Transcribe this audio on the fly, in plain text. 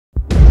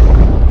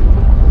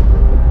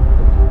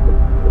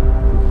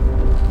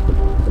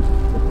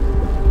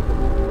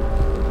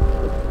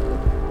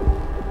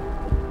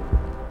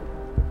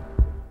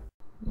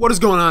What is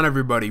going on,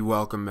 everybody?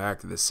 Welcome back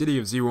to the City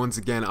of Z. Once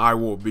again, I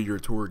will be your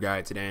tour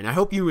guide today, and I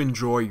hope you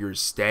enjoy your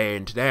stay.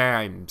 And today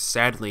I'm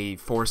sadly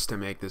forced to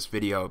make this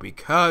video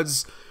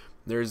because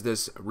there's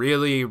this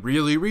really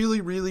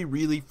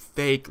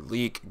fake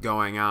leak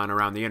going on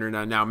around the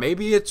internet. Now,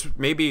 maybe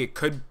it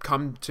could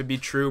come to be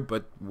true,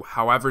 but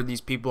however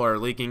these people are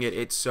leaking it,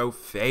 it's so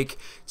fake.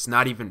 It's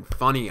not even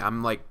funny.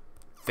 I'm like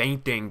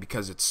fainting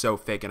because it's so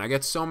fake, and I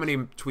get so many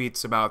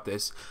tweets about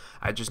this.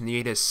 I just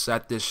need to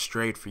set this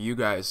straight for you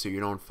guys so you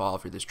don't fall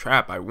for this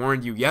trap. I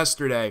warned you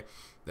yesterday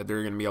that there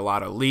are going to be a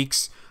lot of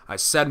leaks. I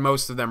said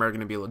most of them are going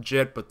to be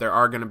legit, but there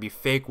are going to be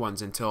fake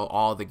ones until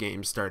all the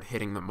games start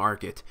hitting the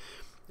market,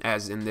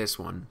 as in this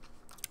one.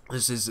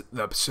 This is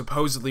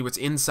supposedly what's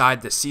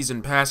inside the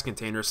season pass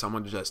container.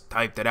 Someone just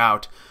typed it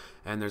out.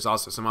 And there's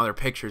also some other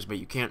pictures, but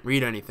you can't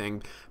read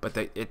anything. But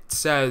it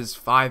says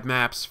 5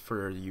 maps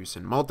for use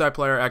in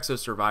multiplayer, Exo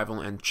Survival,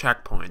 and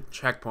Checkpoint.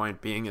 Checkpoint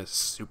being a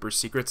super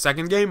secret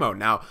second game mode.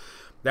 Now,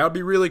 that would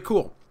be really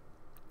cool.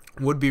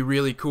 Would be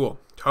really cool.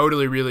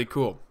 Totally really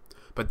cool.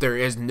 But there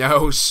is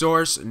no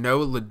source, no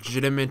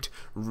legitimate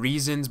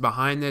reasons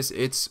behind this.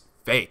 It's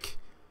fake.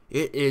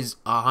 It is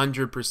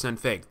 100%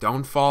 fake.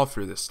 Don't fall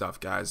for this stuff,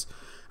 guys.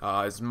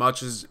 As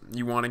much as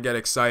you want to get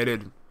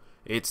excited,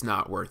 it's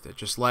not worth it.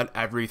 Just let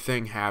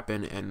everything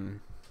happen,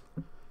 and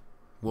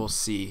we'll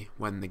see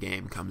when the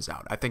game comes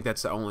out. I think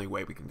that's the only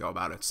way we can go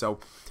about it. So,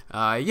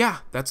 yeah,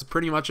 that's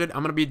pretty much it.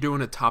 I'm going to be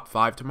doing a top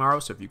 5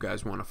 tomorrow, so if you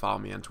guys want to follow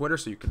me on Twitter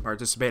so you can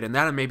participate in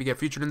that and maybe get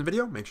featured in the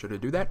video, make sure to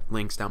do that.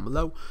 Links down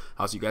below.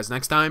 I'll see you guys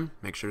next time.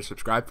 Make sure to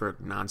subscribe for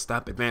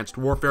non-stop Advanced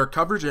Warfare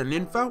coverage and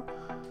info,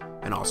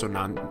 and also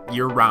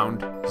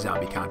year-round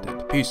zombie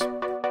content. Peace.